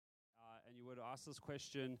were to ask this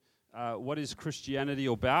question, what is Christianity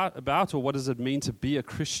about, or what does it mean to be a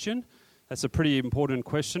Christian? That's a pretty important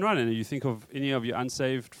question, right? And you think of any of your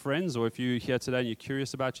unsaved friends, or if you're here today and you're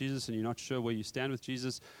curious about Jesus and you're not sure where you stand with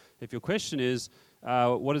Jesus, if your question is,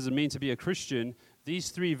 what does it mean to be a Christian? These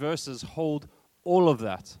three verses hold all of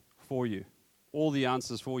that for you, all the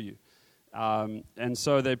answers for you. And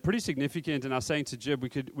so they're pretty significant, and I was saying to Jib, we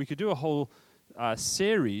could do a whole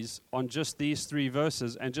series on just these three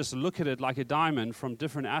verses and just look at it like a diamond from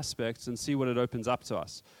different aspects and see what it opens up to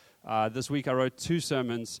us. This week I wrote 2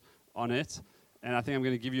 sermons on it, and I think I'm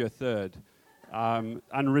going to give you a third,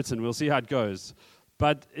 unwritten. We'll see how it goes.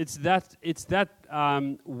 But it's that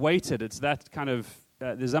weighted. It's that kind of,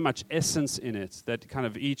 there's that much essence in it that kind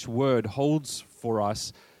of each word holds for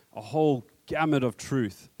us a whole gamut of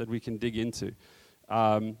truth that we can dig into.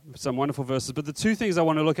 Some wonderful verses. But the 2 things I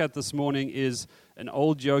want to look at this morning is an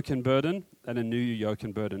old yoke and burden and a new yoke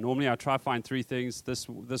and burden. Normally I try to find 3 things.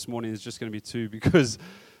 This morning is just going to be 2 because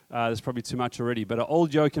there's probably too much already. But an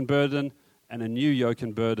old yoke and burden and a new yoke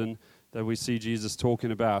and burden that we see Jesus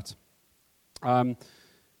talking about.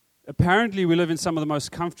 Apparently we live in some of the most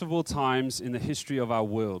comfortable times in the history of our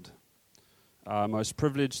world. Most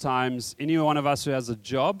privileged times. Any one of us who has a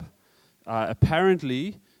job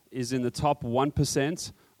apparently is in the top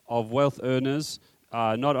 1% of wealth earners,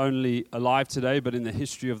 not only alive today, but in the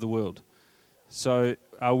history of the world. So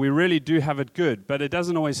we really do have it good, but it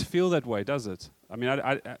doesn't always feel that way, does it? I mean,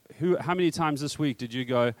 how many times this week did you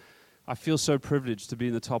go, I feel so privileged to be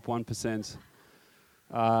in the top 1%.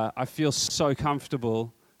 I feel so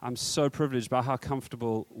comfortable. I'm so privileged by how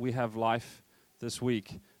comfortable we have life this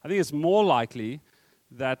week. I think it's more likely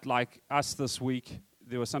that, like us this week,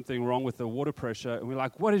 there was something wrong with the water pressure, and we're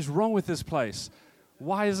like, what is wrong with this place?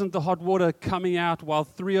 Why isn't the hot water coming out while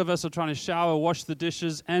 3 of us are trying to shower, wash the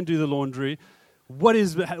dishes, and do the laundry? What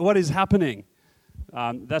is happening?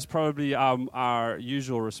 That's probably our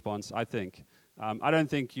usual response, I think. I don't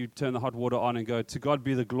think you turn the hot water on and go, to God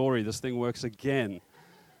be the glory, this thing works again.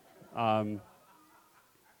 So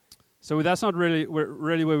that's not really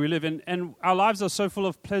where we live. And our lives are so full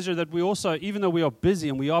of pleasure that we also, even though we are busy,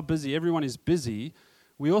 and we are busy, everyone is busy,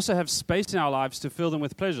 we also have space in our lives to fill them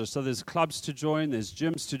with pleasure. So there's clubs to join, there's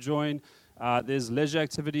gyms to join, there's leisure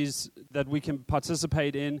activities that we can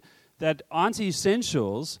participate in that aren't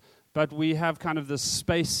essentials, but we have kind of this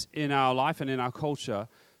space in our life and in our culture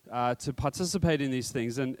to participate in these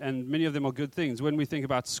things, and many of them are good things. When we think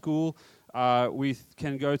about school, we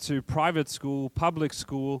can go to private school, public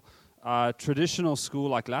school, traditional school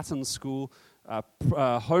like Latin school,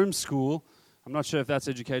 home school. I'm not sure if that's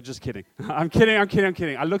educated. Just kidding. I'm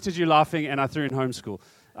kidding. I looked at you laughing, and I threw in homeschool.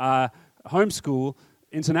 Homeschool,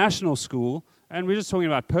 international school, and we're just talking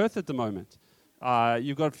about Perth at the moment.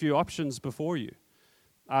 You've got a few options before you.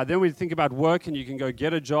 Then we think about work, and you can go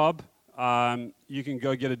get a job. You can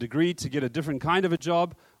go get a degree to get a different kind of a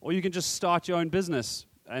job, or you can just start your own business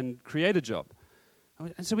and create a job.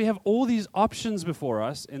 And so we have all these options before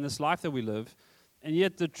us in this life that we live, and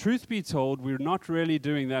yet the truth be told, we're not really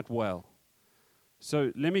doing that well.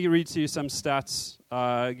 So let me read to you some stats,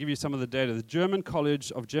 give you some of the data. The German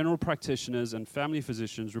College of General Practitioners and Family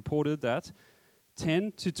Physicians reported that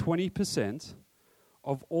 10 to 20%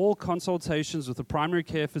 of all consultations with a primary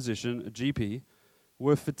care physician, a GP,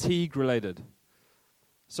 were fatigue-related.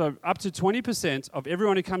 So up to 20% of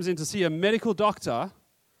everyone who comes in to see a medical doctor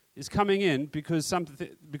is coming in because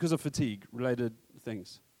of fatigue-related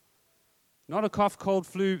things. Not a cough, cold,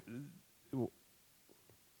 flu.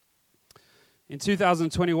 In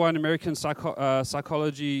 2021, the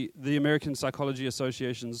American Psychology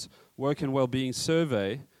Association's Work and Wellbeing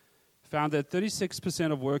Survey found that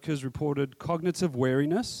 36% of workers reported cognitive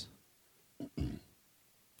weariness,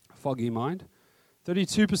 foggy mind.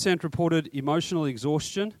 32% reported emotional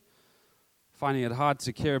exhaustion, finding it hard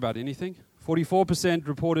to care about anything. 44%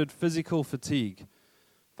 reported physical fatigue,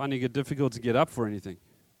 finding it difficult to get up for anything.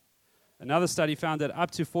 Another study found that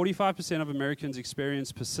up to 45% of Americans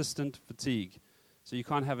experience persistent fatigue. So you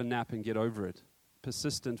can't have a nap and get over it.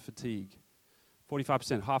 Persistent fatigue.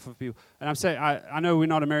 45%, half of people. And I'm saying, I know we're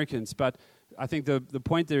not Americans, but I think the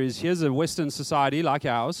point there is, here's a Western society like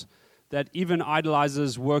ours that even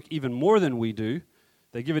idolizes work even more than we do.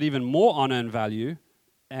 They give it even more honor and value,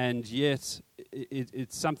 and yet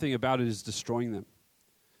it's something about it is destroying them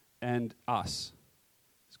and us.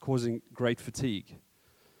 It's causing great fatigue.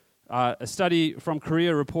 A study from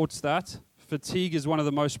Korea reports that fatigue is one of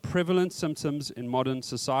the most prevalent symptoms in modern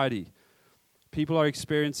society. people are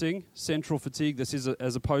experiencing central fatigue. This is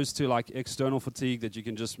as opposed to like external fatigue that you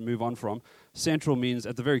can just move on from. Central means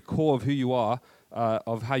at the very core of who you are,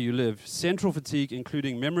 of how you live. Central fatigue,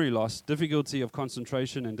 including memory loss, difficulty of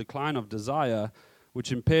concentration, and decline of desire,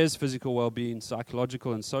 which impairs physical well-being,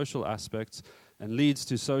 psychological and social aspects, and leads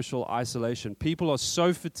to social isolation. People are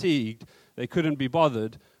so fatigued, they couldn't be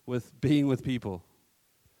bothered with being with people.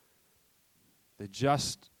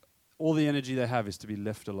 All the energy they have is to be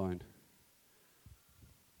left alone.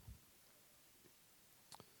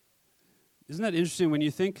 Isn't that interesting when you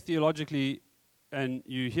think theologically and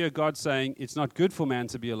you hear God saying it's not good for man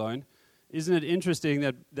to be alone? Isn't it interesting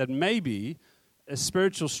that maybe a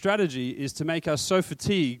spiritual strategy is to make us so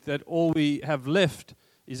fatigued that all we have left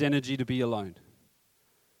is energy to be alone,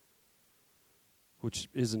 which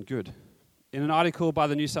isn't good. In an article by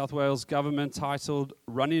the New South Wales government titled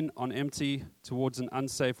 "Running on Empty Towards an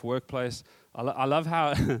Unsafe Workplace," I love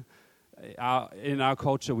how in our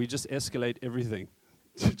culture we just escalate everything.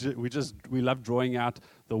 We love drawing out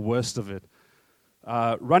the worst of it.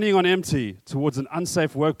 Running on empty towards an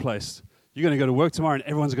unsafe workplace. You're going to go to work tomorrow and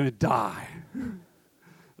everyone's going to die.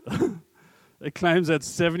 It claims that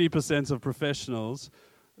 70% of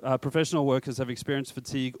professional workers have experienced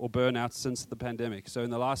fatigue or burnout since the pandemic. So in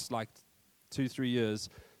the last 2-3 years,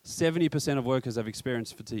 70% of workers have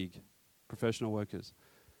experienced fatigue, professional workers.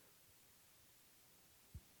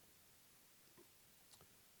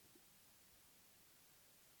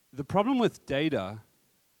 The problem with data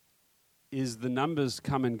is the numbers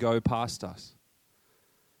come and go past us.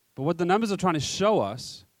 But what the numbers are trying to show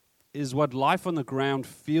us is what life on the ground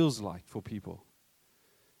feels like for people.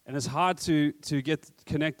 And it's hard to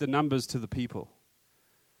connect the numbers to the people.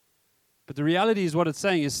 But the reality is what it's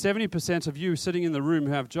saying is 70% of you sitting in the room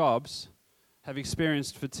who have jobs have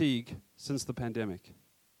experienced fatigue since the pandemic.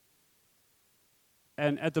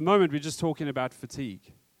 And at the moment, we're just talking about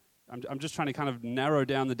fatigue. I'm just trying to kind of narrow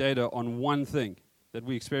down the data on one thing that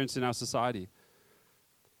we experience in our society.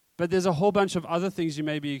 But there's a whole bunch of other things you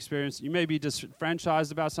may be experiencing. You may be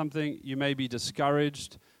disfranchised about something. You may be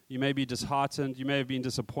discouraged. You may be disheartened. You may have been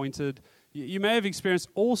disappointed. You may have experienced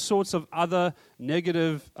all sorts of other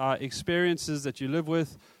negative experiences that you live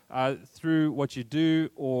with through what you do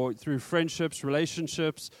or through friendships,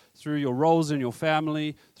 relationships, through your roles in your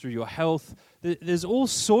family, through your health. There's all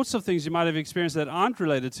sorts of things you might have experienced that aren't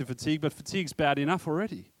related to fatigue, but fatigue's bad enough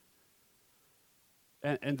already.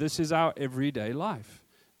 And this is our everyday life.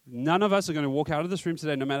 None of us are going to walk out of this room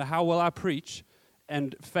today, no matter how well I preach,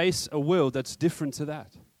 and face a world that's different to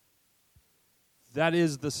that. That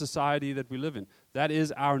is the society that we live in. That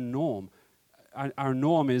is our norm. Our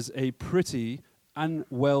norm is a pretty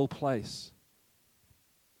unwell place.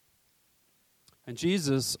 And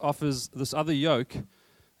Jesus offers this other yoke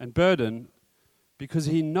and burden because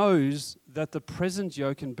he knows that the present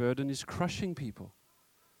yoke and burden is crushing people.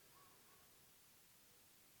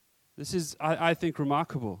 This is, I think,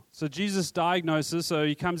 remarkable. So Jesus diagnoses, so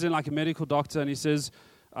he comes in like a medical doctor and he says,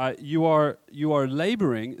 you are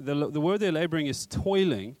laboring. The word they're laboring is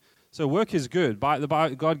toiling. So work is good.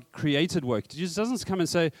 God created work. Jesus doesn't come and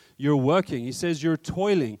say you're working. He says you're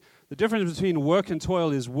toiling. The difference between work and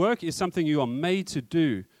toil is work is something you are made to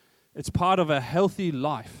do. It's part of a healthy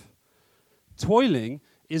life. Toiling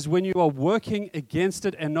is when you are working against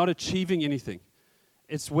it and not achieving anything.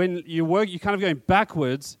 It's when you work, you're kind of going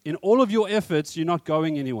backwards. In all of your efforts, you're not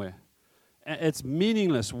going anywhere. It's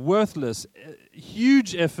meaningless, worthless,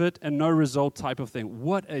 huge effort and no result type of thing.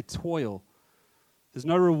 What a toil. There's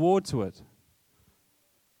no reward to it.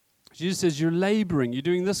 Jesus says you're laboring, you're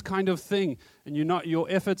doing this kind of thing, and your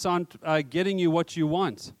efforts aren't getting you what you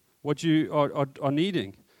want, what you are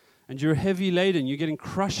needing. And you're heavy laden, you're getting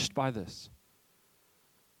crushed by this.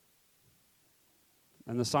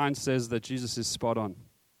 And the science says that Jesus is spot on.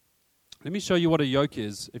 Let me show you what a yoke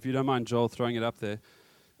is, if you don't mind Joel throwing it up there.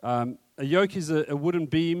 A yoke is a wooden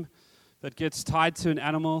beam that gets tied to an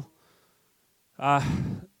animal.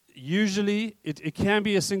 Usually, it can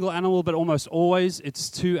be a single animal, but almost always it's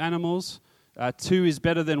two animals. Two is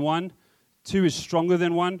better than one. Two is stronger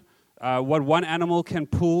than one. What one animal can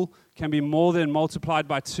pull can be more than multiplied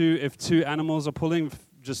by two if two animals are pulling.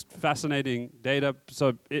 Just fascinating data.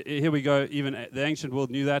 So here we go. Even the ancient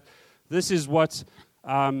world knew that. This is what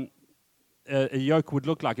a yoke would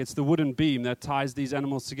look like. It's the wooden beam that ties these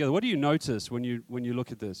animals together. What do you notice when you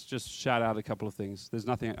look at this? Just shout out a couple of things. There's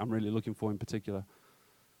nothing I'm really looking for in particular.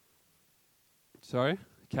 Sorry?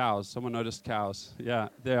 Cows. Someone noticed cows. Yeah,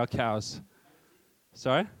 there are cows.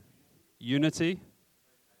 Sorry? Unity.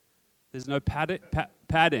 There's no padding.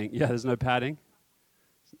 Yeah, there's no padding.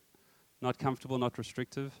 Not comfortable, not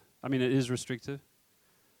restrictive. I mean, it is restrictive.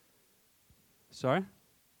 Sorry?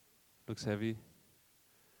 Looks heavy.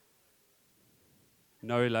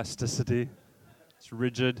 No elasticity. It's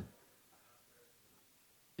rigid.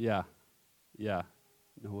 Yeah.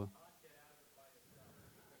 No.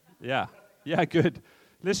 Yeah, good.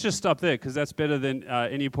 Let's just stop there because that's better than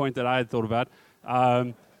any point that I had thought about.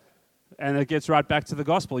 And it gets right back to the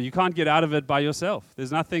gospel. You can't get out of it by yourself.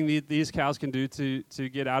 There's nothing these cows can do to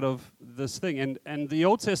get out of this thing. And the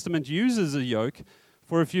Old Testament uses a yoke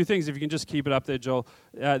for a few things. If you can just keep it up there, Joel.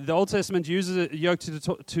 The Old Testament uses a yoke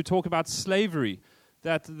to talk about slavery,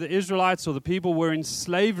 that the Israelites or the people were in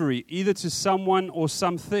slavery either to someone or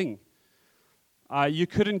something. You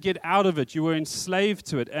couldn't get out of it. You were enslaved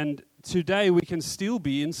to it. And today we can still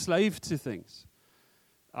be enslaved to things.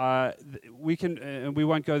 We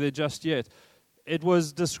won't go there just yet. It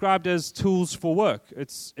was described as tools for work.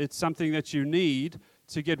 It's something that you need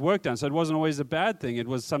to get work done. So it wasn't always a bad thing. It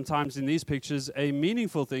was sometimes in these pictures a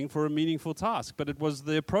meaningful thing for a meaningful task. But it was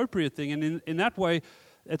the appropriate thing. And in that way,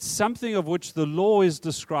 it's something of which the law is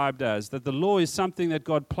described as, that the law is something that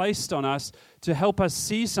God placed on us to help us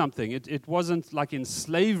see something. It wasn't like in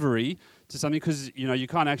slavery to something because, you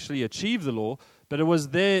can't actually achieve the law, but it was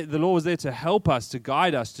there. The law was there to help us, to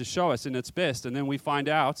guide us, to show us in its best. And then we find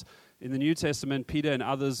out in the New Testament, Peter and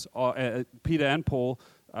others, Peter and Paul,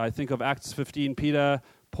 I think of Acts 15, Peter,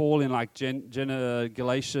 Paul in like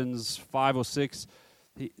Galatians 5 or 6,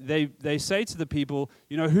 They say to the people,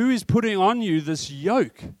 who is putting on you this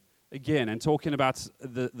yoke again? And talking about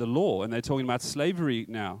the law, and they're talking about slavery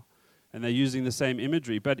now. And they're using the same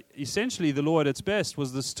imagery. But essentially, the law at its best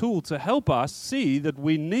was this tool to help us see that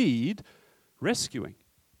we need rescuing.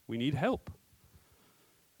 We need help.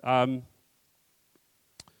 And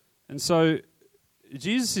so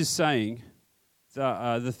Jesus is saying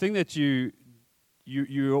the thing that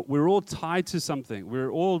we're all tied to something.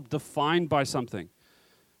 We're all defined by something.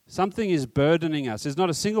 Something is burdening us. There's not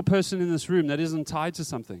a single person in this room that isn't tied to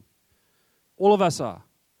something. All of us are.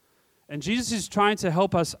 And Jesus is trying to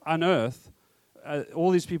help us unearth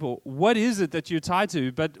all these people. What is it that you're tied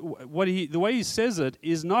to? But the way he says it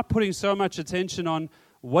is not putting so much attention on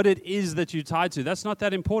what it is that you're tied to. That's not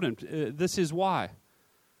that important. This is why.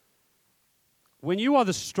 When you are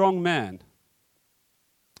the strong man,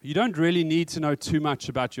 you don't really need to know too much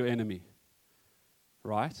about your enemy.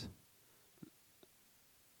 Right?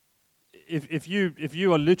 If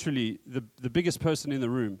you are literally the biggest person in the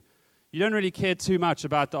room, you don't really care too much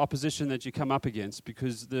about the opposition that you come up against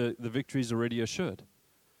because the victory is already assured.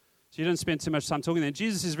 So you don't spend too much time talking there.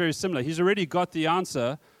 Jesus is very similar. He's already got the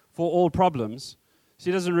answer for all problems, so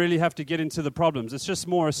he doesn't really have to get into the problems. It's just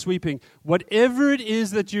more a sweeping, whatever it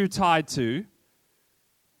is that you're tied to,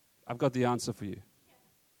 I've got the answer for you.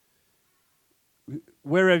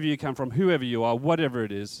 Wherever you come from, whoever you are, whatever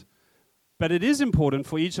it is. But it is important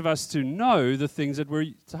for each of us to know the things that we're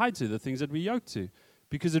tied to, the things that we're yoked to,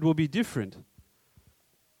 because it will be different.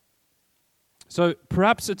 So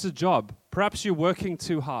perhaps it's a job. Perhaps you're working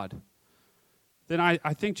too hard. Then I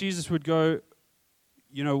think Jesus would go,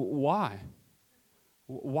 why?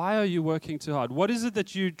 Why are you working too hard? What is it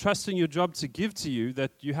that you trusting your job to give to you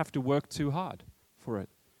that you have to work too hard for it?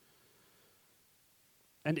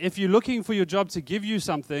 And if you're looking for your job to give you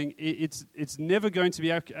something, it's never going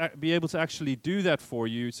to be able to actually do that for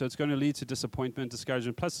you. So it's going to lead to disappointment,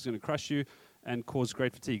 discouragement. Plus, it's going to crush you and cause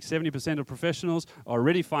great fatigue. 70% of professionals are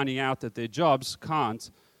already finding out that their jobs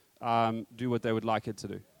can't do what they would like it to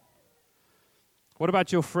do. What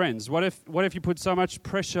about your friends? What if you put so much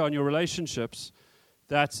pressure on your relationships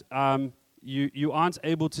that you aren't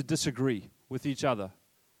able to disagree with each other?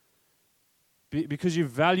 Because you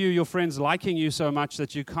value your friends liking you so much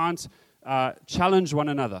that you can't challenge one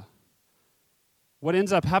another. What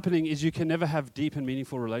ends up happening is you can never have deep and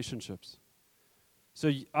meaningful relationships. So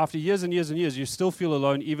after years and years and years, you still feel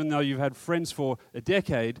alone even though you've had friends for a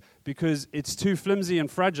decade because it's too flimsy and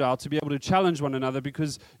fragile to be able to challenge one another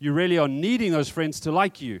because you really are needing those friends to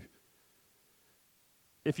like you.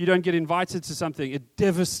 If you don't get invited to something, it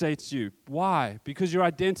devastates you. Why? Because your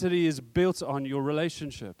identity is built on your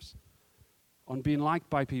relationships, on being liked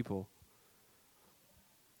by people.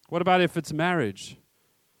 What about if it's marriage?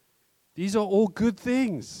 These are all good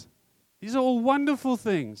things. These are all wonderful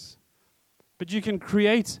things. But you can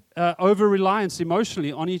create over-reliance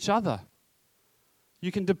emotionally on each other.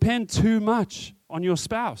 You can depend too much on your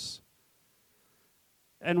spouse.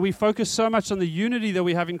 And we focus so much on the unity that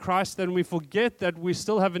we have in Christ that we forget that we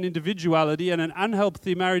still have an individuality, and an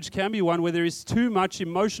unhealthy marriage can be one where there is too much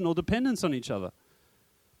emotional dependence on each other.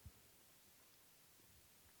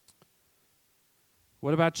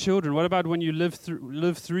 What about children? What about when you live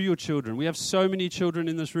through your children? We have so many children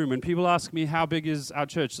in this room. When people ask me, how big is our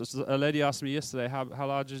church? A lady asked me yesterday, how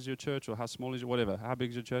large is your church, or how small is your, whatever, how big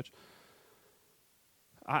is your church?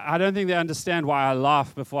 I don't think they understand why I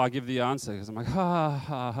laugh before I give the answer, because I'm like, ha,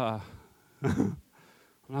 ha, ha. I'm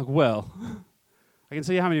like, well, I can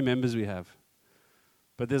see how many members we have,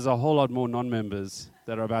 but there's a whole lot more non-members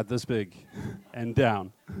that are about this big and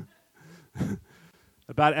down.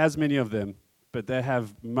 About as many of them, but they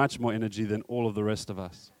have much more energy than all of the rest of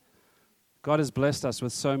us. God has blessed us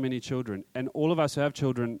with so many children, and all of us who have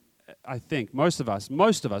children, I think, most of us,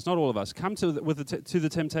 not all of us, come to the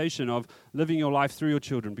temptation of living your life through your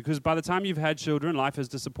children, because by the time you've had children, life has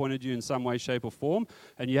disappointed you in some way, shape, or form,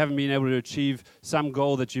 and you haven't been able to achieve some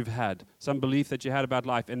goal that you've had, some belief that you had about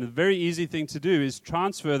life. And the very easy thing to do is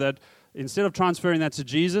transfer that. Instead of transferring that to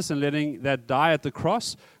Jesus and letting that die at the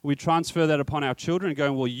cross, we transfer that upon our children,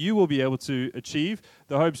 going, well, you will be able to achieve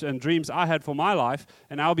the hopes and dreams I had for my life,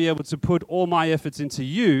 and I'll be able to put all my efforts into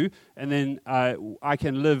you, and then I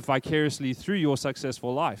can live vicariously through your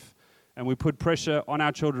successful life. And we put pressure on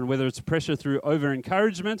our children, whether it's pressure through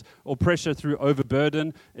over-encouragement or pressure through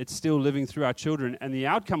overburden, it's still living through our children. And the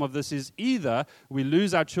outcome of this is either we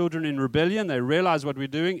lose our children in rebellion, they realize what we're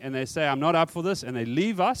doing, and they say, I'm not up for this, and they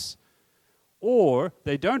leave us, or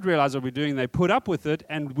they don't realize what we're doing, they put up with it,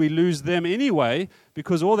 and we lose them anyway,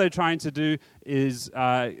 because all they're trying to do is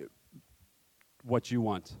what you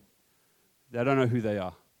want. They don't know who they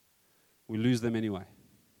are. We lose them anyway.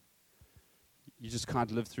 You just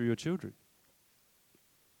can't live through your children.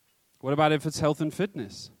 What about if it's health and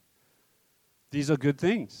fitness? These are good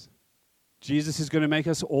things. Jesus is going to make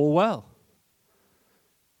us all well.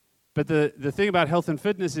 But the thing about health and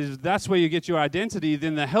fitness is that's where you get your identity.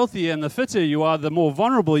 Then the healthier and the fitter you are, the more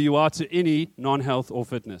vulnerable you are to any non-health or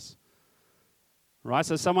fitness. Right?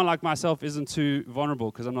 So someone like myself isn't too vulnerable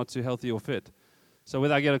because I'm not too healthy or fit. So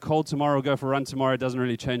whether I get a cold tomorrow or go for a run tomorrow, it doesn't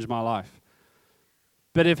really change my life.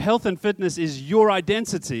 But if health and fitness is your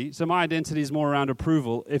identity, so my identity is more around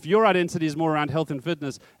approval. If your identity is more around health and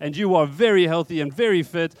fitness, and you are very healthy and very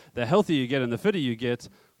fit, the healthier you get and the fitter you get,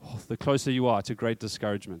 the closer you are to great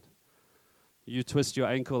discouragement. You twist your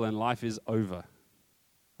ankle and life is over.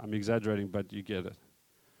 I'm exaggerating, but you get it.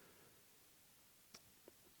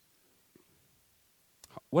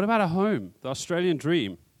 What about a home? The Australian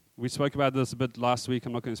dream. We spoke about this a bit last week.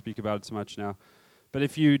 I'm not going to speak about it too much now. But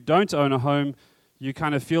if you don't own a home, you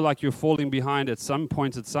kind of feel like you're falling behind at some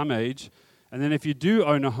point at some age. And then if you do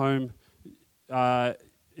own a home,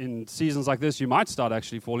 in seasons like this, you might start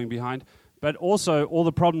actually falling behind. But also, all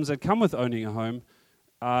the problems that come with owning a home,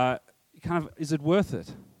 kind of, is it worth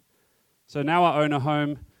it? So now I own a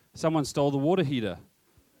home, someone stole the water heater.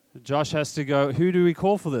 Josh has to go, who do we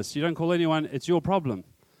call for this? You don't call anyone, it's your problem.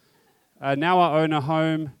 Now I own a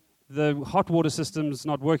home, the hot water system's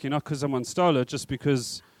not working, not because someone stole it, just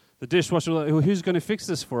because the dishwasher, who's going to fix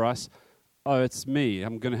this for us? Oh, it's me,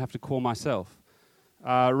 I'm going to have to call myself.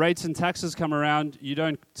 Rates and taxes come around, you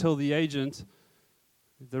don't tell the agent,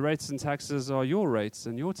 the rates and taxes are your rates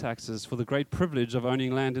and your taxes for the great privilege of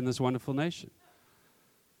owning land in this wonderful nation.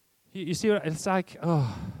 You see, it's like, I'm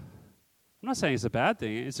not saying it's a bad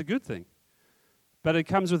thing, it's a good thing. But it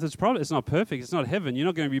comes with its problem. It's not perfect, it's not heaven. You're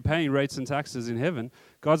not going to be paying rates and taxes in heaven.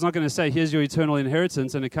 God's not going to say, here's your eternal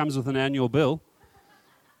inheritance, and it comes with an annual bill.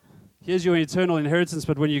 Here's your eternal inheritance,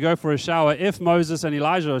 but when you go for a shower, if Moses and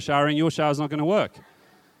Elijah are showering, your shower's not going to work.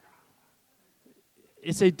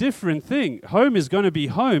 It's a different thing. Home is going to be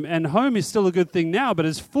home, and home is still a good thing now, but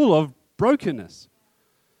it's full of brokenness.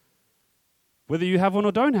 Whether you have one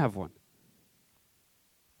or don't have one.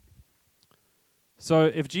 So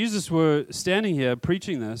if Jesus were standing here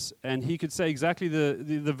preaching this, and he could say exactly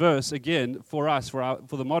the verse again for us, for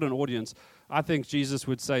the modern audience, I think Jesus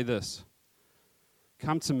would say this: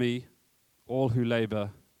 "Come to me, all who labor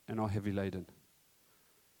and are heavy laden."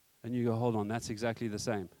 And you go, hold on, that's exactly the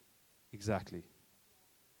same. Exactly.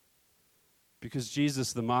 Because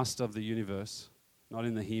Jesus, the master of the universe, not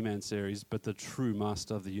in the He-Man series, but the true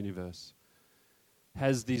master of the universe,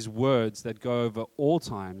 has these words that go over all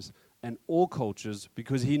times and all cultures,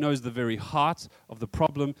 because he knows the very heart of the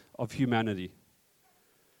problem of humanity.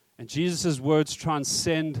 And Jesus' words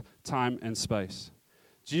transcend time and space.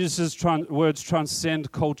 Jesus' words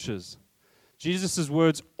transcend cultures. Jesus'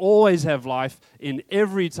 words always have life in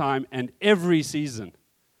every time and every season.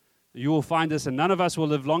 You will find this, and none of us will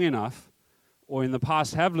live long enough, or in the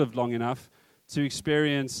past have lived long enough, to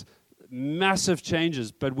experience massive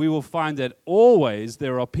changes, but we will find that always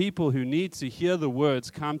there are people who need to hear the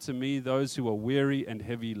words, "Come to me, those who are weary and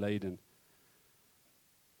heavy laden."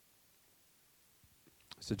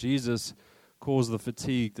 So Jesus calls the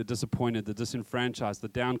fatigued, the disappointed, the disenfranchised, the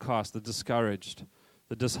downcast, the discouraged,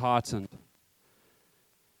 the disheartened.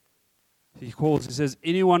 He says,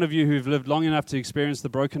 any one of you who've lived long enough to experience the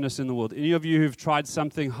brokenness in the world, any of you who've tried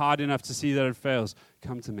something hard enough to see that it fails,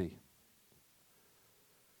 come to me.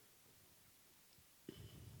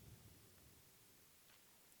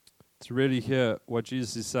 To really hear what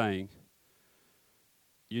Jesus is saying,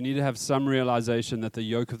 you need to have some realization that the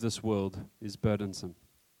yoke of this world is burdensome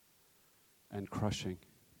and crushing,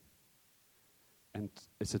 and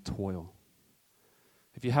it's a toil.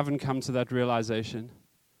 If you haven't come to that realization,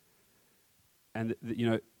 and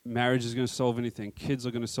marriage is going to solve anything, kids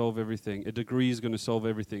are going to solve everything, a degree is going to solve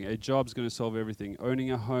everything, a job's going to solve everything, owning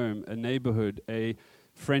a home, a neighborhood, a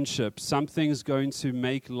friendship, something's going to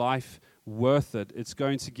make life worth it. It's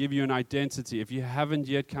going to give you an identity. If you haven't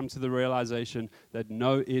yet come to the realization that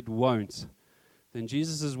no, it won't, then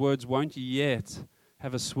Jesus' words won't yet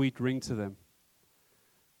have a sweet ring to them.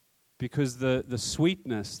 Because the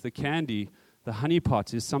sweetness, the candy, the honey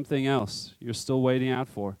pot is something else you're still waiting out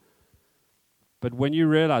for. But when you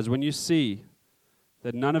realize, when you see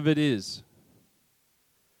that none of it is,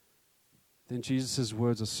 then Jesus'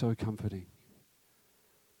 words are so comforting.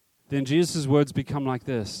 Then Jesus' words become like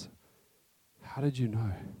this. How did you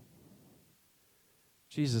know?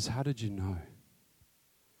 Jesus, how did you know?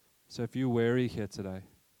 So if you're weary here today,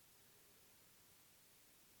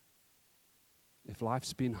 if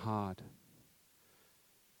life's been hard,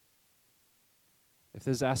 if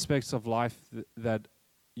there's aspects of life that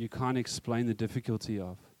you can't explain the difficulty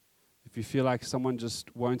of, if you feel like someone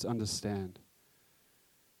just won't understand,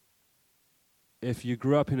 if you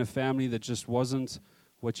grew up in a family that just wasn't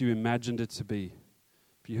what you imagined it to be,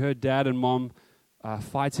 if you heard dad and mom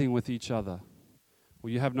fighting with each other, or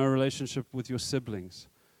you have no relationship with your siblings,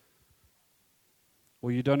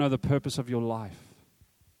 or you don't know the purpose of your life,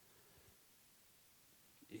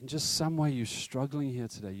 in just some way you're struggling here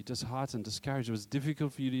today, you're disheartened, discouraged, it was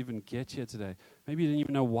difficult for you to even get here today. Maybe you didn't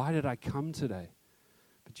even know, why did I come today?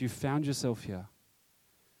 But you found yourself here.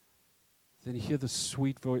 Then hear the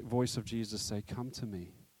sweet voice of Jesus say, come to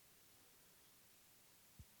me.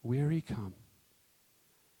 Weary, come.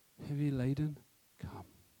 Heavy laden, come.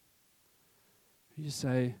 You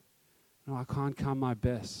say, no, I can't come my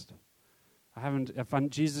best.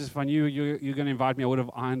 Jesus, if I knew you're going to invite me, I would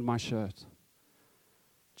have ironed my shirt.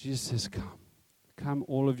 Jesus says, come. Come,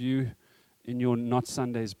 all of you, in your not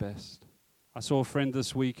Sunday's best. I saw a friend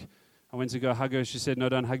this week. I went to go hug her. She said, no,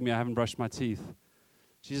 don't hug me. I haven't brushed my teeth.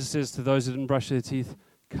 Jesus says to those who didn't brush their teeth,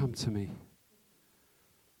 come to me.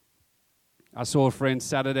 I saw a friend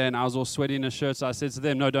Saturday, and I was all sweaty in a shirt, so I said to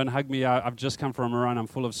them, no, don't hug me. I've just come from a run. I'm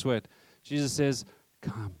full of sweat. Jesus says,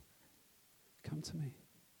 come. Come to me.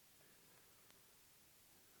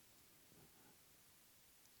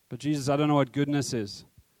 But Jesus, I don't know what goodness is.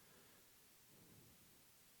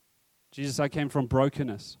 Jesus, I came from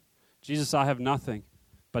brokenness. Jesus, I have nothing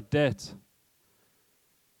but debt.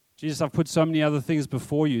 Jesus, I've put so many other things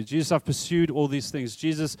before you. Jesus, I've pursued all these things.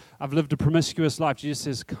 Jesus, I've lived a promiscuous life. Jesus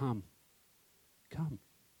says, come. Come.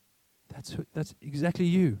 That's exactly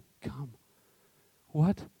you. Come.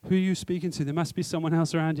 What? Who are you speaking to? There must be someone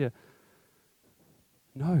else around here.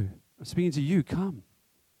 No, I'm speaking to you. Come.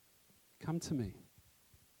 Come to me.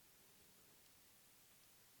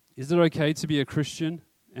 Is it okay to be a Christian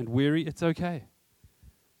and weary? It's okay.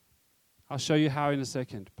 I'll show you how in a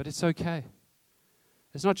second, but it's okay.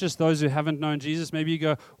 It's not just those who haven't known Jesus. Maybe you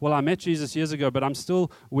go, well, I met Jesus years ago, but I'm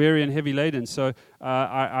still weary and heavy laden, so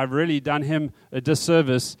I've really done him a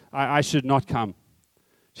disservice. I should not come.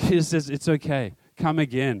 Jesus says, it's okay. Come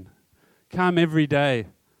again. Come every day.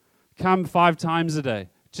 Come 5 times a day.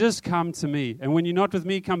 Just come to me. And when you're not with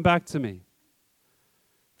me, come back to me.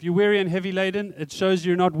 If you're weary and heavy laden, it shows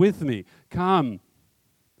you're not with me. Come.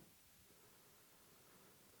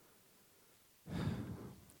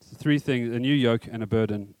 So 3 things, a new yoke and a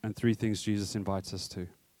burden, and 3 things Jesus invites us to.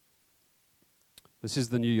 This is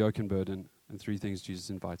the new yoke and burden, and 3 things Jesus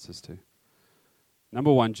invites us to.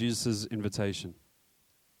 Number 1, Jesus' invitation.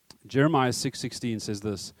 Jeremiah 6:16 says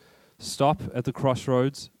this, stop at the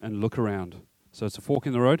crossroads and look around. So it's a fork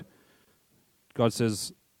in the road. God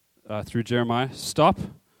says through Jeremiah, stop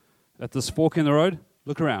at this fork in the road,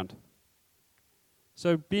 look around.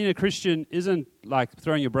 So being a Christian isn't like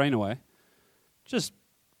throwing your brain away. Just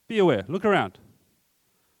be aware, look around.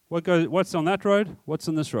 What's on that road? What's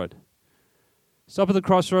on this road? Stop at the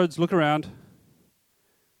crossroads, look around,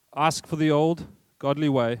 ask for the old, godly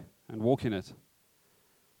way, and walk in it.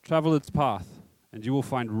 Travel its path, and you will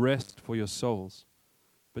find rest for your souls.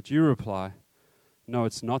 But you reply, no,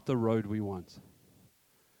 it's not the road we want.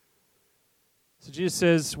 So Jesus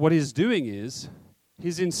says what he's doing is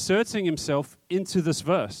he's inserting himself into this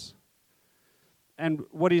verse. And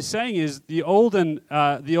what he's saying is the old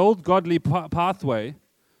godly pathway,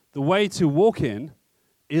 the way to walk in,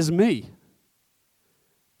 is me.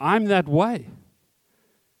 I'm that way.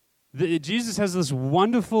 Jesus has this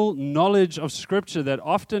wonderful knowledge of Scripture that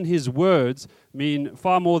often his words mean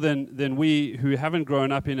far more than we who haven't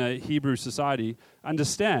grown up in a Hebrew society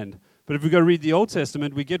understand. But if we go read the Old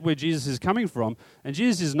Testament, we get where Jesus is coming from. And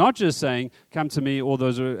Jesus is not just saying, come to me, all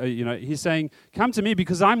those are, he's saying, come to me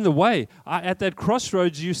because I'm the way. At that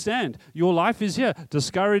crossroads you stand. Your life is here.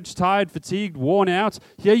 Discouraged, tired, fatigued, worn out.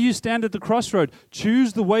 Here you stand at the crossroad.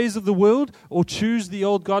 Choose the ways of the world or choose the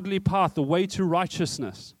old godly path, the way to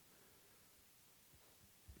righteousness.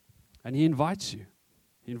 And he invites you.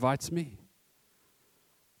 He invites me.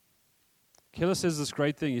 Keller says this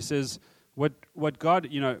great thing. He says, what God,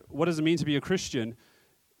 what does it mean to be a Christian?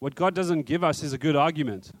 What God doesn't give us is a good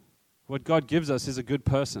argument. What God gives us is a good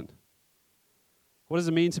person. What does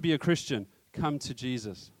it mean to be a Christian? Come to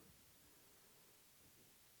Jesus.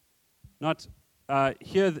 Not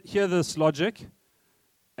hear this logic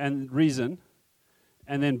and reason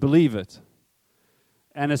and then believe it.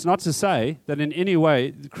 And it's not to say that in any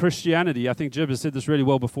way Christianity, I think Jib has said this really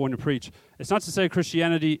well before in the preach, it's not to say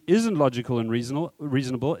Christianity isn't logical and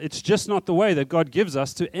reasonable. It's just not the way that God gives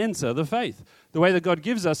us to enter the faith. The way that God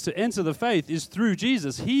gives us to enter the faith is through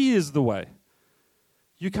Jesus. He is the way.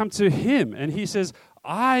 You come to him and he says,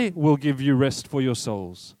 I will give you rest for your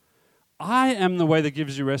souls. I am the way that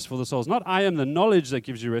gives you rest for the souls. Not I am the knowledge that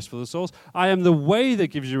gives you rest for the souls. I am the way that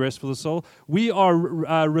gives you rest for the soul. We are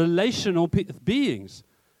relational beings.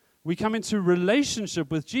 We come into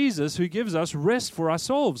relationship with Jesus who gives us rest for our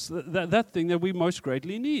souls. That thing that we most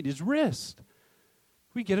greatly need is rest.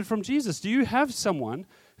 We get it from Jesus. Do you have someone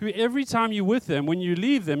who every time you're with them, when you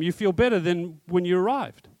leave them, you feel better than when you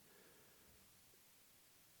arrived?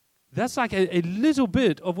 That's like a little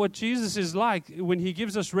bit of what Jesus is like when he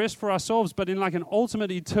gives us rest for ourselves, but in like an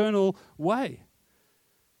ultimate eternal way.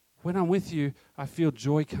 When I'm with you, I feel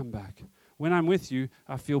joy come back. When I'm with you,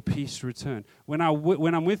 I feel peace return. When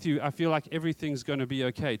I'm with you, I feel like everything's going to be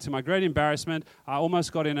okay. To my great embarrassment, I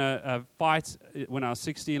almost got in a fight when I was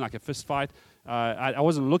 16, like a fist fight. I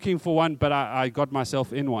wasn't looking for one, but I got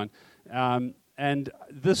myself in one. And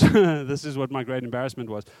this this is what my great embarrassment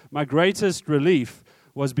was. My greatest relief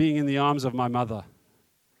was being in the arms of my mother.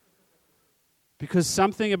 Because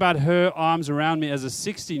something about her arms around me as a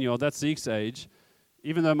 16-year-old, that's Zeke's age,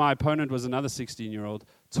 even though my opponent was another 16-year-old,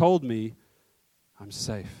 told me, I'm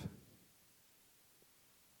safe.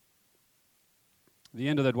 The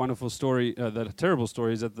end of that wonderful story, that terrible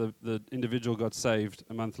story, is that the individual got saved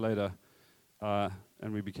a month later,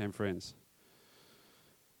 and we became friends.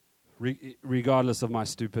 Regardless of my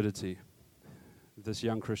stupidity, this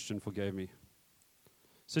young Christian forgave me.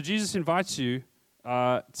 So Jesus invites you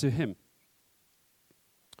to him.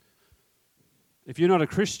 If you're not a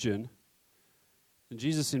Christian, then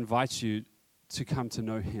Jesus invites you to come to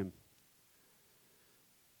know him.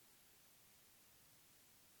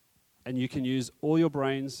 And you can use all your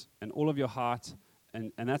brains and all of your heart,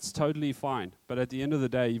 and that's totally fine. But at the end of the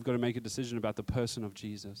day, you've got to make a decision about the person of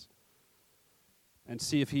Jesus and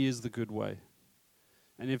see if he is the good way.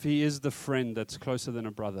 And if he is the friend that's closer than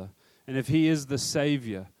a brother. And if he is the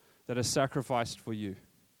Savior that has sacrificed for you,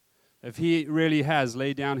 if he really has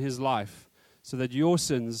laid down his life so that your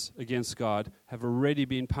sins against God have already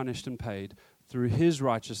been punished and paid through his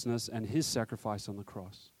righteousness and his sacrifice on the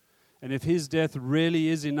cross, and if his death really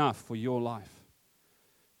is enough for your life,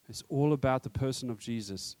 it's all about the person of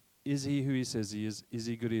Jesus. Is he who he says he is? Is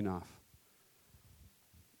he good enough?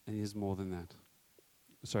 And he is more than that.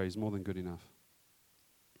 Sorry, he's more than good enough.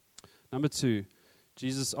 Number 2,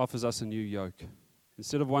 Jesus offers us a new yoke.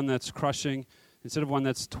 Instead of one that's crushing, instead of one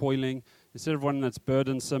that's toiling, instead of one that's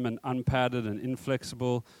burdensome and unpadded and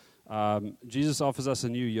inflexible, Jesus offers us a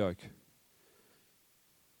new yoke.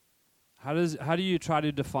 How do you try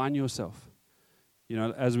to define yourself?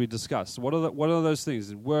 As we discussed, what are those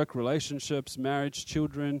things? Work, relationships, marriage,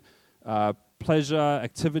 children, pleasure,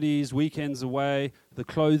 activities, weekends away, the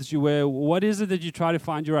clothes you wear. What is it that you try to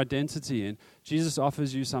find your identity in? Jesus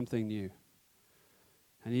offers you something new.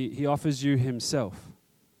 And he offers you himself.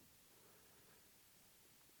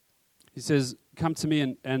 He says, come to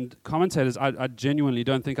me, and commentators, I genuinely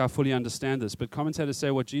don't think I fully understand this, but commentators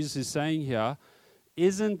say what Jesus is saying here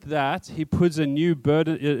isn't that he puts a new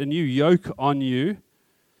burden, a new yoke on you,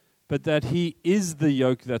 but that he is the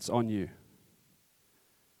yoke that's on you.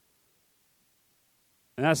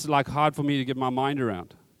 And that's like hard for me to get my mind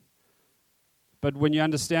around. But when you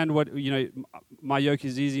understand my yoke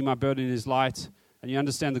is easy, my burden is light, and you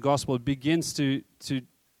understand the gospel, it begins to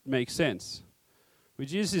make sense. Where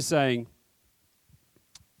Jesus is saying,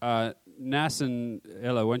 Nas and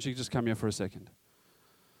Ella, why don't you just come here for a second?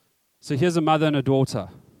 So here's a mother and a daughter.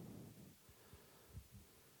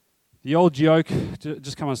 The old yoke,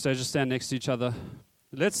 just come on stage, just stand next to each other.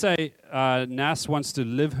 Let's say Nas wants to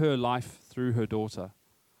live her life through her daughter.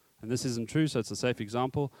 And this isn't true, so it's a safe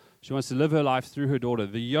example. She wants to live her life through her daughter.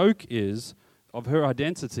 The yoke of her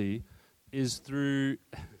identity is through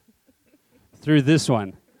this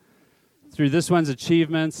one. Through this one's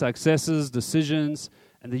achievements, successes, decisions.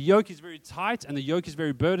 And the yoke is very tight, and the yoke is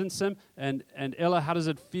very burdensome. And Ella, how does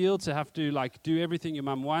it feel to have to do everything your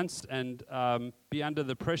mum wants and be under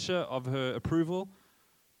the pressure of her approval?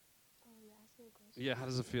 Yeah, how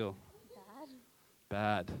does it feel?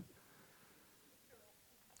 Bad.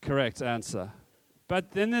 Correct answer.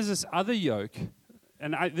 But then there's this other yoke,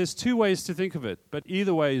 and there's two ways to think of it, but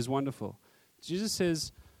either way is wonderful. Jesus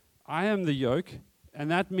says, I am the yoke, and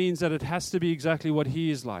that means that it has to be exactly what he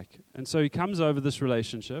is like. And so he comes over this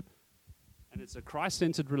relationship, and it's a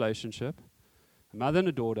Christ-centered relationship, a mother and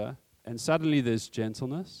a daughter, and suddenly there's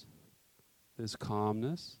gentleness, there's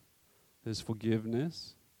calmness, there's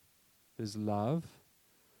forgiveness, there's love,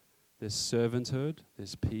 there's servanthood,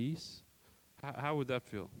 there's peace. How would that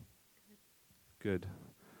feel? Good.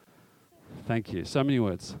 Thank you. So many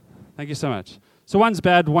words. Thank you so much. So one's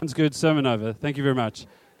bad, one's good. Sermon over. Thank you very much.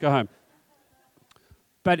 Go home.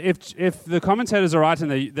 But if the commentators are right,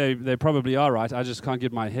 and they probably are right, I just can't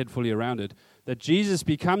get my head fully around it, that Jesus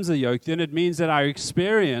becomes the yoke, then it means that our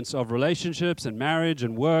experience of relationships and marriage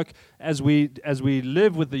and work, as we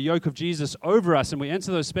live with the yoke of Jesus over us and we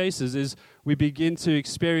enter those spaces, is we begin to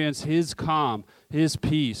experience his calm, his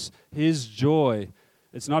peace, his joy.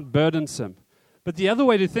 It's not burdensome. But the other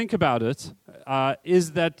way to think about it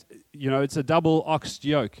is that, it's a double-oxed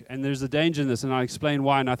yoke, and there's a danger in this, and I'll explain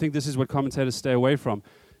why, and I think this is what commentators stay away from,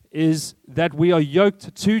 is that we are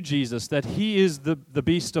yoked to Jesus, that he is the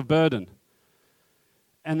beast of burden,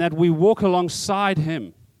 and that we walk alongside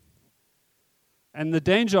him. And the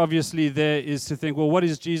danger, obviously, there is to think, well, what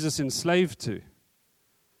is Jesus enslaved to?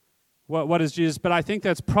 What is Jesus? But I think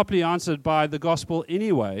that's properly answered by the gospel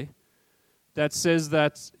anyway, that says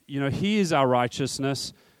that, he is our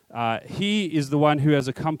righteousness. He is the one who has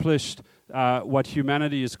accomplished what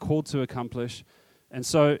humanity is called to accomplish. And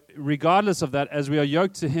so, regardless of that, as we are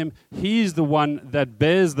yoked to him, he is the one that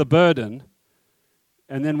bears the burden,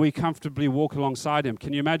 and then we comfortably walk alongside him.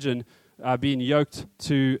 Can you imagine being yoked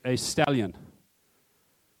to a stallion?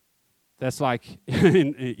 That's like,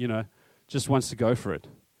 just wants to go for it.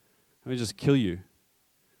 Let me just kill you.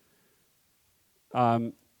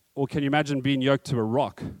 Or can you imagine being yoked to a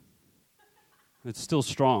rock? It's still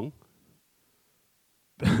strong,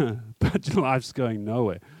 but your life's going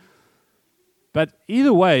nowhere. But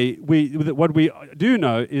either way, what we do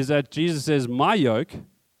know is that Jesus says, my yoke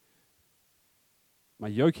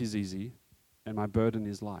is easy, and my burden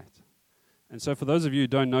is light. And so for those of you who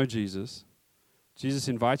don't know Jesus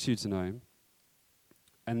invites you to know him.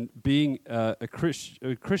 And being a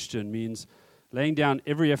Christian means laying down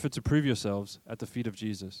every effort to prove yourselves at the feet of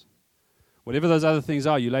Jesus. Whatever those other things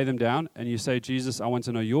are, you lay them down and you say, Jesus, I want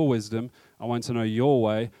to know your wisdom. I want to know your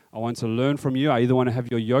way. I want to learn from you. I either want to have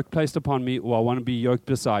your yoke placed upon me or I want to be yoked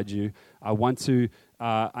beside you. I want to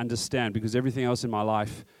understand, because everything else in my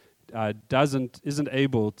life isn't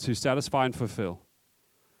able to satisfy and fulfill.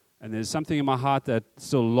 And there's something in my heart that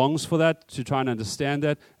still longs for that, to try and understand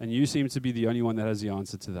that, and you seem to be the only one that has the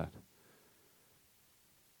answer to that.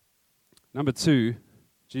 Number 2,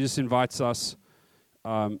 Jesus invites us,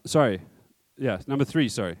 number 3,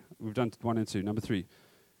 we've done 1 and 2. Number 3,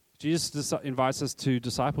 Jesus invites us to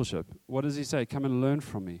discipleship. What does he say? Come and learn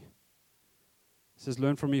from me. He says,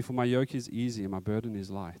 learn from me, for my yoke is easy and my burden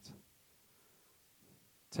is light.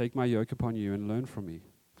 Take my yoke upon you and learn from me,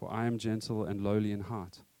 for I am gentle and lowly in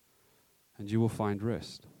heart, and you will find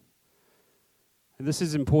rest. And this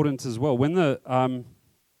is important as well. When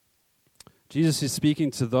Jesus is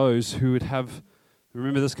speaking to those who would have,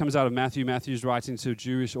 remember this comes out of Matthew. Matthew's writing to a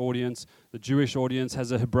Jewish audience. The Jewish audience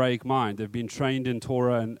has a Hebraic mind. They've been trained in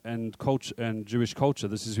Torah and culture and Jewish culture.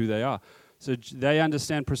 This is who they are. So they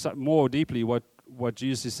understand more deeply what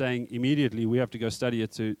Jesus is saying immediately. We have to go study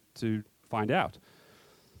it to find out.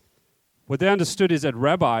 What they understood is that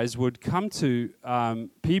rabbis would come to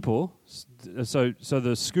people. So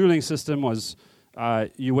the schooling system was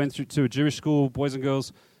you went through to a Jewish school, boys and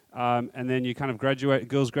girls, and then you kind of graduate.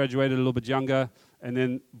 Girls graduated a little bit younger, and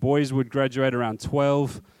then boys would graduate around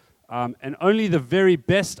 12. And only the very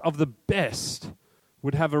best of the best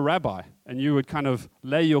would have a rabbi. and you would kind of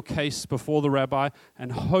lay your case before the rabbi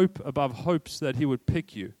and hope above hopes that he would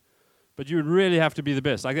pick you. But you would really have to be the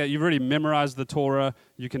best. Like that, you've already memorized the Torah.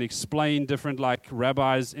 You can explain different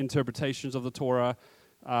rabbis' interpretations of the Torah.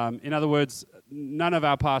 In other words, none of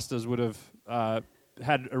our pastors would have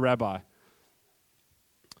had a rabbi.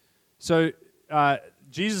 So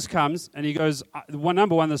Jesus comes and he goes,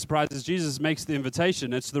 number one, the surprise is Jesus makes the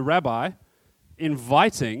invitation. It's the rabbi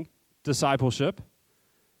inviting discipleship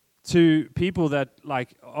to people that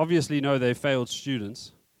obviously know they're failed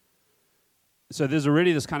students. So there's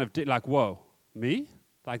already this kind of whoa, me?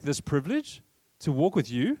 Like this privilege to walk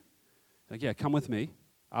with you? Yeah, come with me.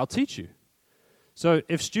 I'll teach you. So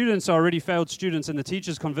if students are already failed students and the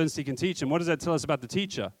teacher's convinced he can teach them, what does that tell us about the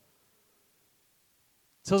teacher?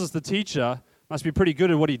 It tells us the teacher must be pretty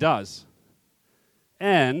good at what he does.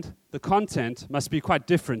 And the content must be quite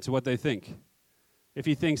different to what they think, if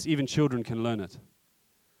he thinks even children can learn it.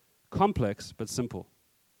 Complex, but simple.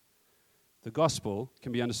 The gospel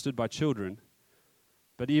can be understood by children,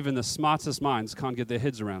 but even the smartest minds can't get their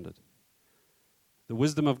heads around it. The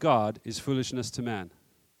wisdom of God is foolishness to man,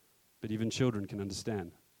 but even children can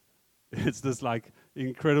understand. It's this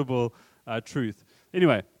incredible truth.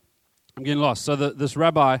 Anyway, I'm getting lost. So this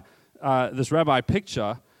rabbi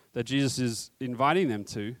picture that Jesus is inviting them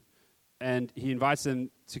to, and he invites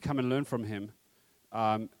them to come and learn from him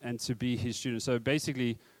and to be his students. So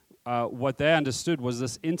basically, what they understood was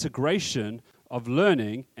this integration of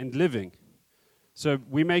learning and living. So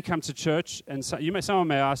we may come to church, and someone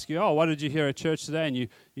may ask you, "Oh, what did you hear at church today?" And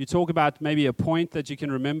you talk about maybe a point that you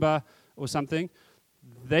can remember or something.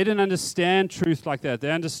 They didn't understand truth like that.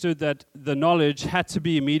 They understood that the knowledge had to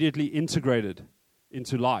be immediately integrated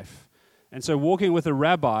into life. And so walking with a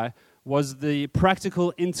rabbi was the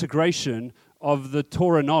practical integration of the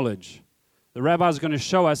Torah knowledge. The rabbi is going to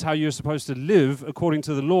show us how you're supposed to live according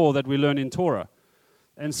to the law that we learn in Torah.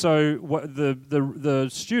 And so the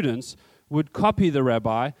students would copy the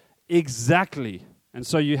rabbi exactly. And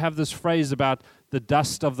so you have this phrase about the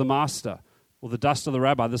dust of the master, or the dust of the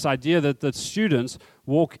rabbi, this idea that the students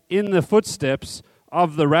walk in the footsteps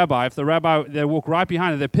of the rabbi. If the rabbi, they walk right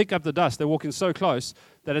behind it, they pick up the dust. They're walking so close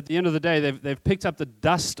that at the end of the day, they've picked up the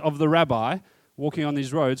dust of the rabbi walking on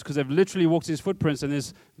these roads, because they've literally walked his footprints. And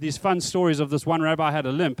there's these fun stories of this one rabbi had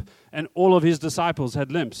a limp, and all of his disciples had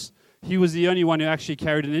limps. He was the only one who actually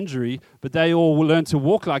carried an injury, but they all learned to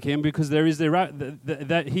walk like him because he is their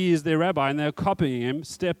rabbi, and they're copying him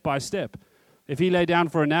step by step. If he lay down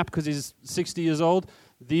for a nap because he's 60 years old,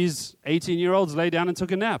 these 18-year-olds lay down and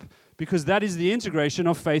took a nap, because that is the integration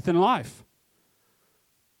of faith and life.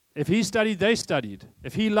 If he studied, they studied.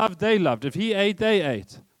 If he loved, they loved. If he ate, they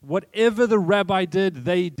ate. Whatever the rabbi did,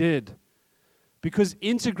 they did. Because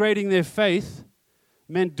integrating their faith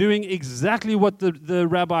meant doing exactly what the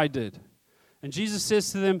rabbi did. And Jesus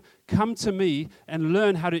says to them, "Come to me and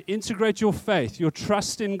learn how to integrate your faith, your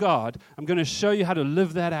trust in God. I'm going to show you how to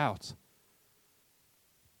live that out."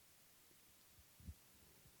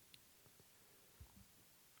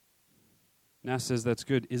 Now says that's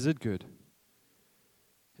good. Is it good?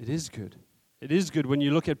 It is good. It is good when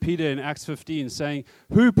you look at Peter in Acts 15 saying,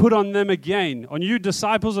 "Who put on them again, on you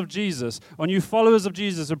disciples of Jesus, on you followers of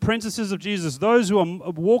Jesus, apprentices of Jesus, those who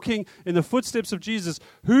are walking in the footsteps of Jesus,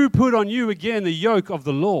 who put on you again the yoke of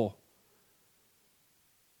the law?"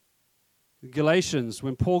 Galatians,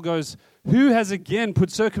 when Paul goes, "Who has again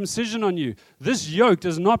put circumcision on you?" This yoke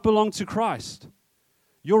does not belong to Christ.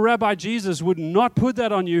 Your Rabbi Jesus would not put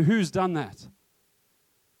that on you. Who's done that?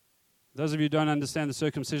 Those of you who don't understand the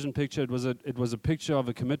circumcision picture, it was a picture of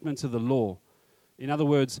a commitment to the law. In other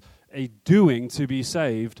words, a doing to be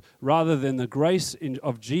saved rather than the grace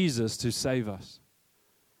of Jesus to save us.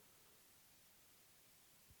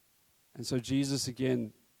 And so Jesus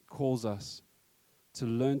again calls us to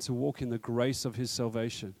learn to walk in the grace of his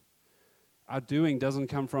salvation. Our doing doesn't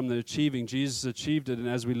come from the achieving. Jesus achieved it, and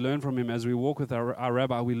as we learn from him, as we walk with our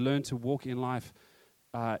rabbi, we learn to walk in life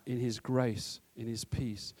in his grace, in his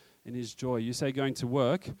peace, in his joy. You say going to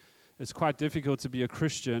work, it's quite difficult to be a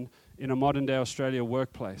Christian in a modern-day Australia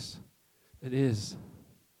workplace. It is.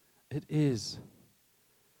 It is.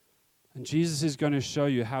 And Jesus is going to show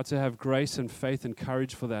you how to have grace and faith and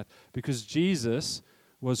courage for that, because Jesus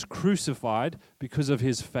was crucified because of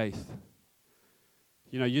his faith.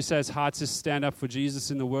 You know, you say it's hard to stand up for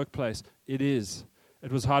Jesus in the workplace. It is.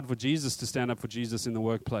 It was hard for Jesus to stand up for Jesus in the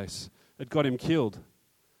workplace. It got him killed.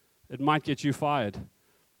 It might get you fired.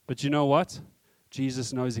 But you know what?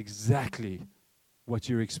 Jesus knows exactly what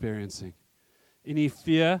you're experiencing. Any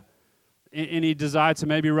fear, any desire to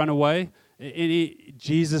maybe run away,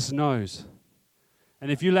 Jesus knows. And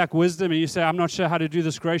if you lack wisdom and you say, I'm not sure how to do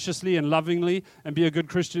this graciously and lovingly and be a good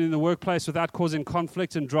Christian in the workplace without causing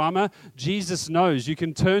conflict and drama, Jesus knows. You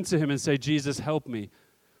can turn to him and say, Jesus, help me.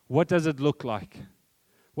 What does it look like?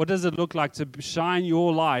 What does it look like to shine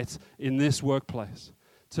your light in this workplace?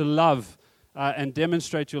 To love and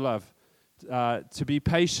demonstrate your love, to be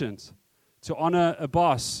patient, to honor a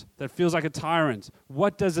boss that feels like a tyrant.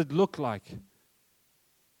 What does it look like?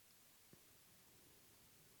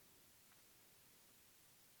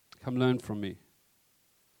 Come learn from me.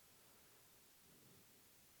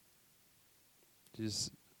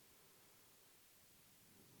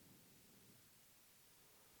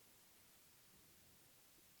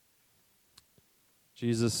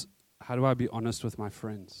 Jesus, how do I be honest with my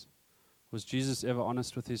friends? Was Jesus ever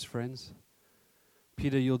honest with his friends?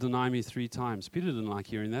 Peter, you'll deny me 3 times. Peter didn't like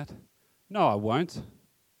hearing that. No, I won't.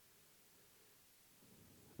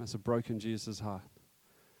 Must have broken Jesus' heart.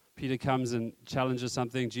 Peter comes and challenges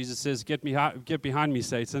something. Jesus says, get behind me,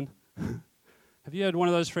 Satan. Have you had one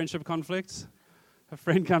of those friendship conflicts? A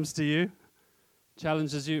friend comes to you,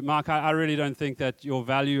 challenges you. Mark, I really don't think that your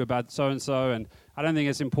value about so-and-so, and I don't think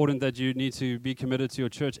it's important that you need to be committed to your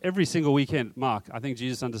church every single weekend. Mark, I think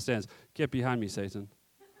Jesus understands. Get behind me, Satan.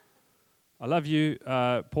 I love you,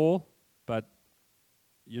 Paul, but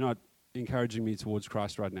you're not encouraging me towards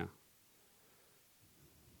Christ right now.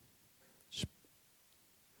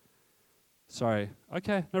 Sorry.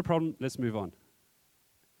 Okay, no problem. Let's move on.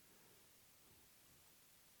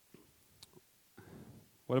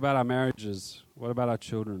 What about our marriages? What about our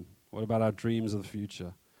children? What about our dreams of the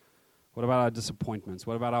future? What about our disappointments?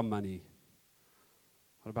 What about our money?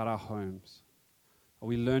 What about our homes? Are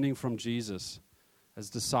we learning from Jesus, as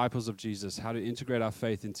disciples of Jesus, how to integrate our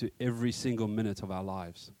faith into every single minute of our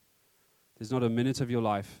lives? There's not a minute of your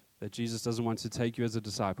life that Jesus doesn't want to take you as a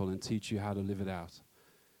disciple and teach you how to live it out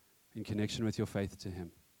in connection with your faith to him.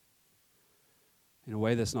 In a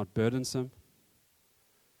way that's not burdensome,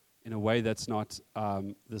 in a way that's not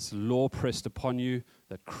this law pressed upon you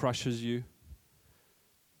that crushes you,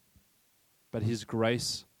 but his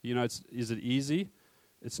grace. You know, is it easy?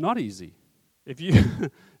 It's not easy. If it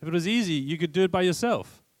was easy, you could do it by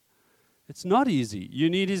yourself. It's not easy. You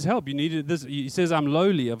need his help. You need this. He says, I'm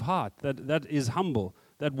lowly of heart. That is humble.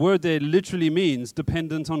 That word there literally means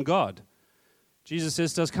dependent on God. Jesus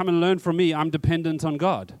says to us, come and learn from me. I'm dependent on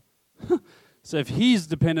God. So if he's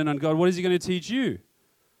dependent on God, what is he going to teach you?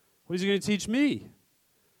 What is he going to teach me?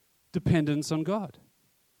 Dependence on God.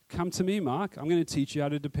 Come to me, Mark. I'm going to teach you how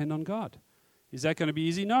to depend on God. Is that going to be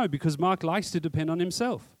easy? No, because Mark likes to depend on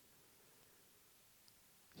himself.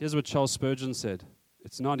 Here's what Charles Spurgeon said.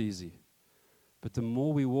 It's not easy. But the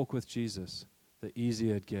more we walk with Jesus, the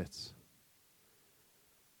easier it gets.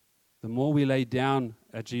 The more we lay down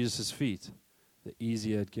at Jesus' feet, the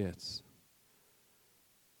easier it gets.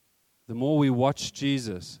 The more we watch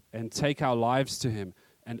Jesus and take our lives to him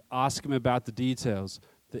and ask him about the details,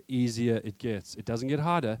 the easier it gets. It doesn't get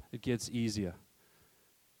harder, it gets easier.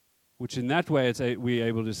 Which in that way, we're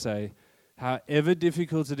able to say, however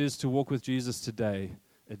difficult it is to walk with Jesus today,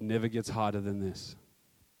 it never gets harder than this.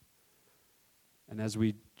 And as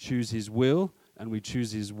we choose his will, and we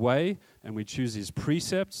choose his way, and we choose his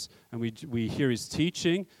precepts, and we hear his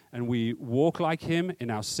teaching, and we walk like him in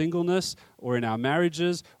our singleness, or in our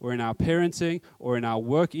marriages, or in our parenting, or in our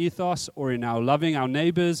work ethos, or in our loving our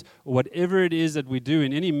neighbors, or whatever it is that we do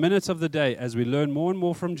in any minute of the day, as we learn more and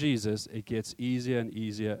more from Jesus, it gets easier and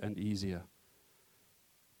easier and easier.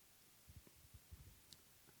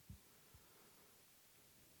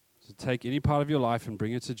 So take any part of your life and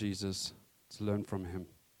bring it to Jesus to learn from him.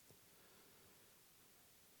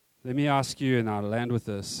 Let me ask you, and I'll land with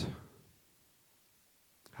this.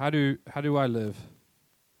 How do I live?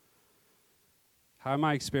 How am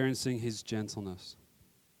I experiencing his gentleness?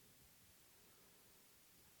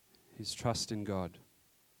 His trust in God?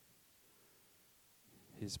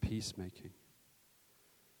 His peacemaking?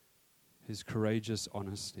 His courageous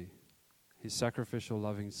honesty? His sacrificial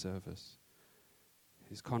loving service?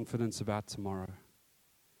 His confidence about tomorrow?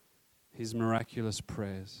 His miraculous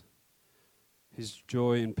prayers? His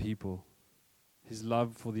joy in people, his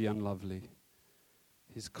love for the unlovely,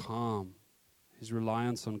 his calm, his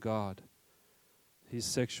reliance on God, his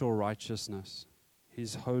sexual righteousness,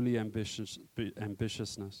 his holy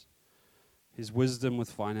ambitiousness, his wisdom with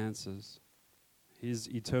finances, his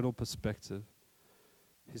eternal perspective,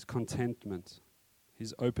 his contentment,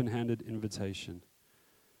 his open-handed invitation,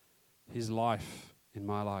 his life in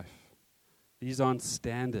my life. These aren't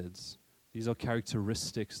standards. These are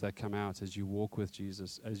characteristics that come out as you walk with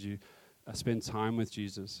Jesus, as you spend time with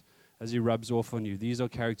Jesus, as he rubs off on you. These are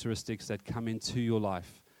characteristics that come into your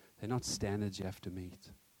life They're not standards you have to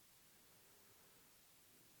meet.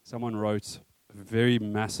 Someone wrote a very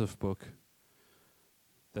massive book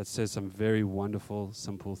that says some very wonderful,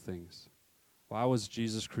 simple things. Why was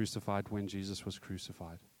Jesus crucified when Jesus was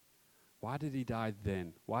crucified? Why did he die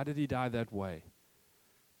then? Why did he die that way?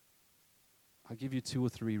 I'll give you 2 or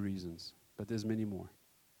 3 reasons, but there's many more.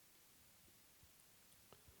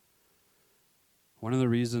 One of the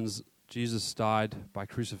reasons Jesus died by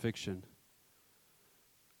crucifixion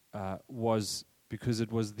was because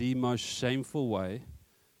it was the most shameful way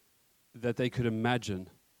that they could imagine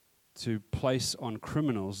to place on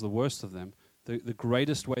criminals, the worst of them. The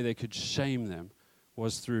greatest way they could shame them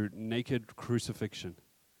was through naked crucifixion.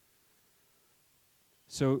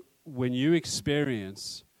 So when you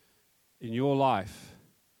experience in your life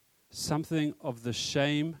something of the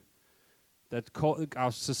shame that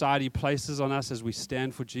our society places on us as we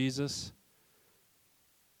stand for Jesus,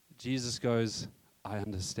 Jesus goes, I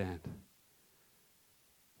understand.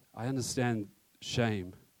 I understand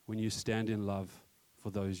shame when you stand in love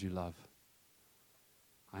for those you love.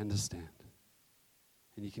 I understand.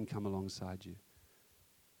 And he can come alongside you.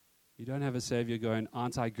 You don't have a Savior going,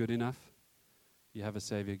 aren't I good enough? You have a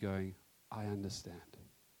Savior going, I understand.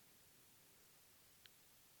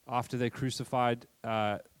 After they crucified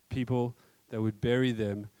people, they would bury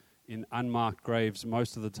them in unmarked graves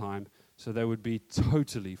most of the time, so they would be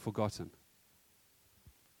totally forgotten.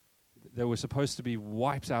 They were supposed to be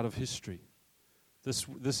wiped out of history.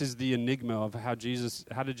 This is the enigma of how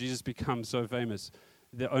did Jesus become so famous?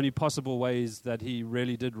 The only possible way is that he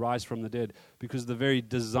really did rise from the dead, because the very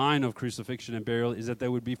design of crucifixion and burial is that they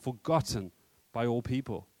would be forgotten by all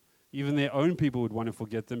people. Even their own people would want to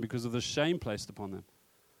forget them because of the shame placed upon them.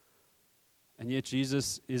 And yet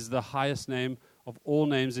Jesus is the highest name of all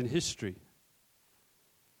names in history.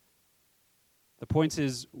 The point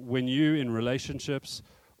is, when you in relationships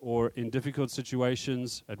or in difficult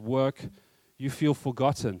situations at work, you feel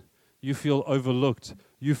forgotten, you feel overlooked,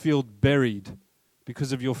 you feel buried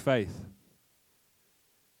because of your faith.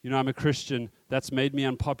 You know, I'm a Christian. That's made me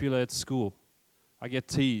unpopular at school. I get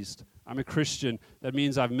teased. I'm a Christian. That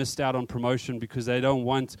means I've missed out on promotion because they don't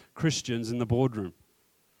want Christians in the boardroom.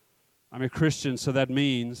 I'm a Christian, so that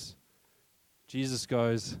means Jesus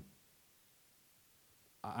goes,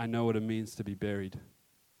 I know what it means to be buried,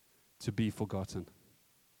 to be forgotten.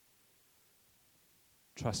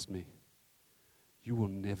 Trust me, you will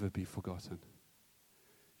never be forgotten.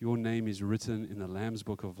 Your name is written in the Lamb's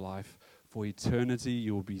Book of Life. For eternity,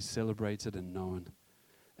 you will be celebrated and known.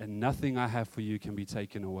 And nothing I have for you can be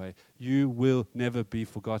taken away. You will never be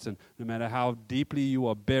forgotten. No matter how deeply you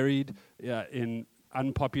are buried in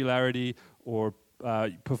unpopularity or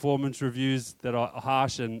performance reviews that are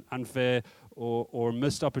harsh and unfair, or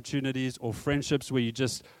missed opportunities, or friendships where you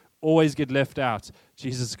just always get left out,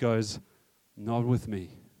 Jesus goes, not with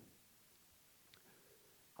me.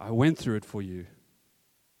 I went through it for you.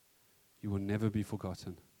 You will never be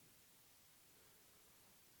forgotten.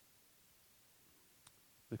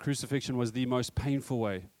 The crucifixion was the most painful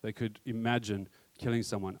way they could imagine killing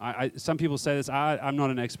someone. Some people say this. I'm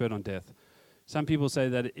not an expert on death. Some people say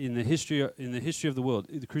that in the history of the world,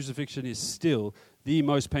 the crucifixion is still the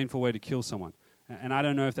most painful way to kill someone. And I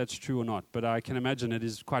don't know if that's true or not, but I can imagine it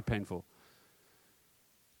is quite painful.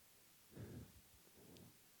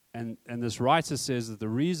 And this writer says that the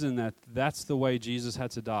reason that that's the way Jesus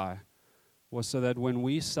had to die was so that when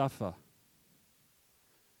we suffer,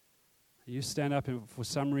 you stand up and for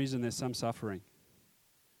some reason there's some suffering.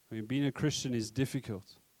 I mean, being a Christian is difficult.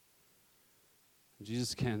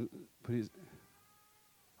 Jesus can put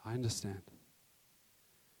I understand.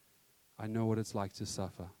 I know what it's like to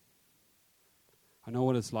suffer. I know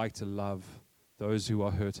what it's like to love those who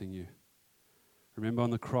are hurting you. Remember on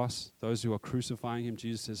the cross, those who are crucifying him,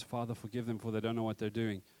 Jesus says, Father, forgive them, for they don't know what they're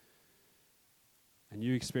doing. And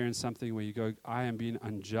you experience something where you go, I am being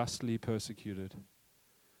unjustly persecuted.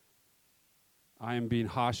 I am being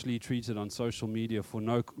harshly treated on social media for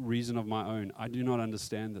no reason of my own. I do not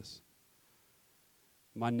understand this.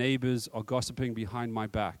 My neighbors are gossiping behind my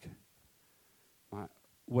back.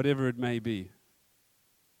 Whatever it may be.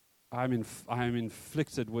 I am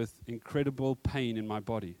inflicted with incredible pain in my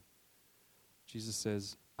body. Jesus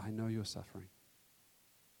says, I know you're suffering.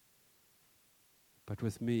 But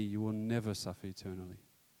with me, you will never suffer eternally.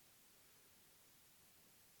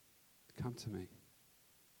 Come to me.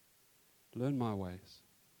 Learn my ways.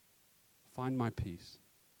 Find my peace.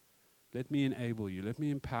 Let me enable you. Let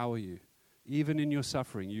me empower you. Even in your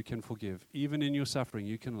suffering, you can forgive. Even in your suffering,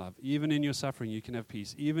 you can love. Even in your suffering, you can have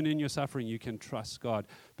peace. Even in your suffering, you can trust God.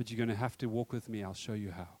 But you're going to have to walk with me. I'll show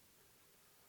you how.